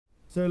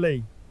So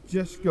Lee,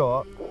 just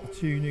got the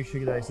 2 new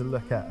sugar days to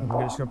look at, and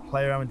we're just going to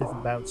play around with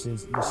different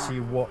bounces and just see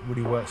what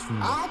really works for you.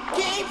 I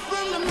came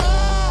from the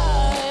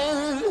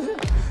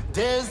mud,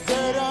 there's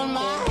dirt on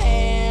my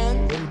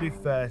hands. What we'll do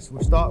first,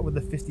 we'll start with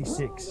the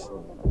 56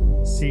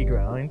 C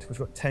grind, which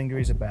got 10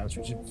 degrees of bounce,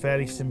 which is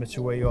fairly similar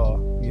to where you are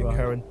with your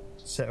current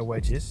set of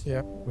wedges.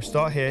 Yeah. We'll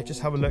start here,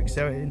 just have a look,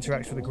 see how it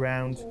interacts with the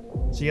ground,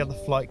 see how the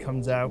flight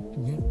comes out,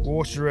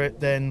 water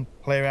it, then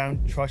play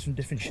around, try some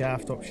different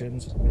shaft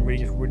options, and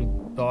really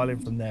dial in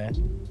from there.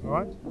 All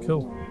right?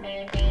 Cool.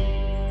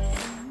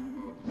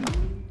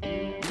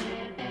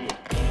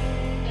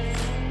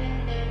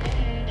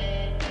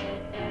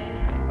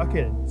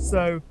 Okay,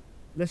 so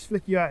let's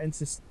flick you out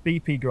into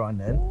BP grind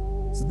then.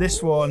 So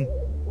this one,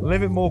 a little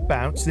bit more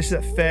bounce. This is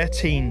at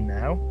 13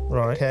 now.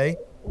 Right. Okay.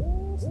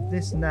 So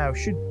this now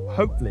should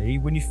hopefully,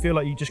 when you feel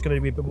like you're just going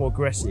to be a bit more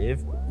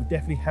aggressive, will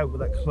definitely help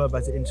with that club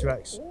as it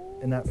interacts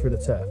in that through the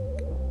turf.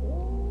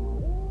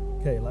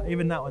 Okay, like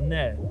even that one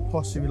there,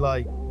 possibly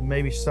like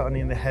maybe starting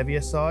in the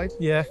heavier side.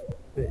 Yeah.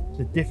 But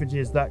the difference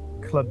is that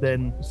club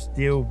then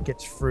still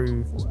gets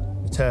through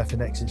the turf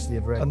and exits the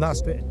other end. And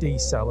that's a bit of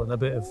decel and a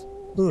bit of...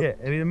 Yeah,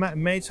 I mean,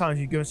 many times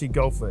you go and see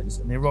golfers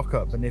and they rock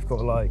up and they've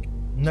got like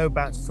no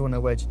bounce at all on their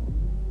wedge.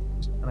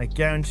 And I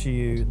guarantee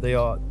you they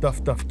are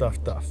duff.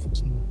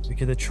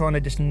 Because they're trying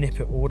to just nip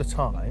it all the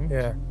time.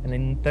 Yeah. And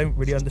they don't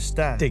really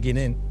understand Digging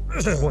in.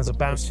 what the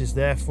bounce is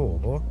there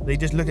for. They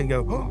just look and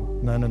go, oh,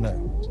 no.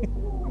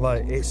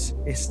 Like it's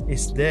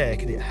there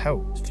because it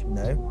helps, you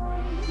know?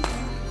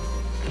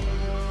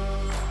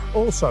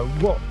 Also,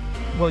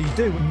 well you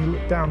do when you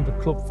look down the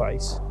club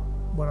face,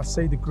 when I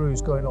see the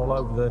grooves going all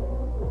over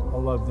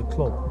the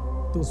club,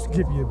 it does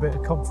give you a bit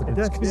of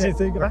confidence because you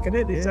think I can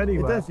hit this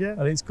anywhere, it does, yeah.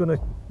 and it's going to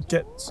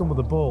get some of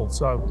the ball.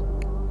 So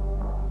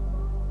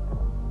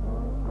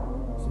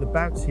the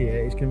bounce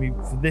here is going to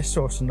be, for this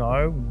sort of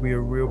scenario, will be a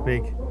real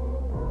big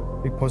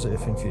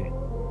positive thing for you.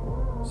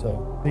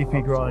 So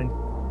BP grind,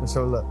 let's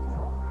have a look.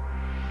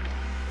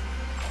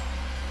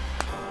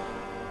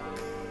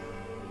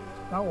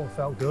 that one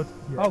felt good.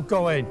 Yeah. Oh,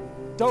 go in!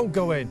 Don't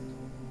go in!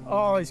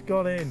 Oh, it's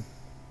gone in.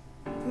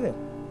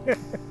 Yeah.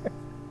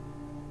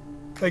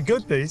 They're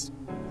good, these.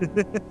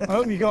 I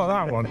hope you got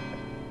that one.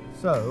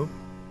 So,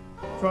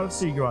 try the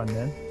C grind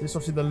then. This is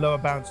obviously the lower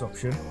bounce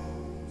option.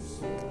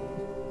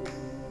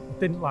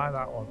 Didn't like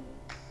that one.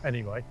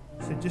 Anyway.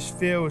 So it just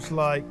feels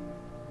like,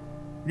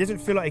 it doesn't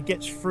feel like it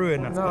gets through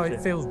enough. No,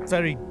 it feels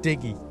very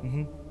diggy.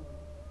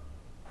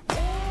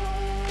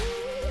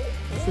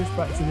 Switch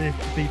back to the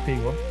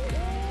BP one.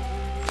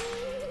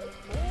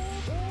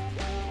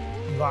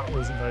 That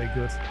wasn't very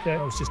good. Yeah.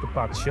 That was just a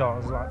bad shot.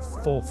 It was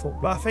like 4 foot.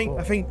 But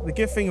I think the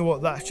good thing of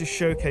what that's just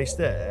showcased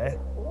there,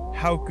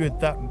 how good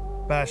that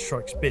bad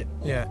strike's been.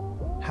 Yeah.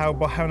 How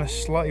by having a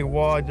slightly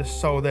wider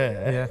sole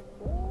there, Yeah.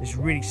 it's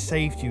really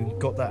saved you and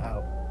got that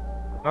out.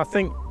 I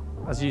think,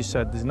 as you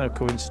said, there's no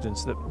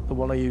coincidence that the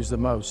one I use the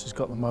most has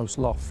got the most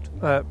loft,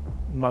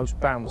 most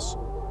bounce,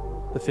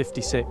 the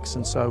 56,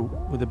 and so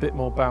with a bit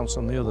more bounce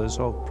on the others,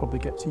 I'll probably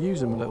get to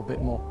use them a little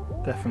bit more.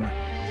 Definitely.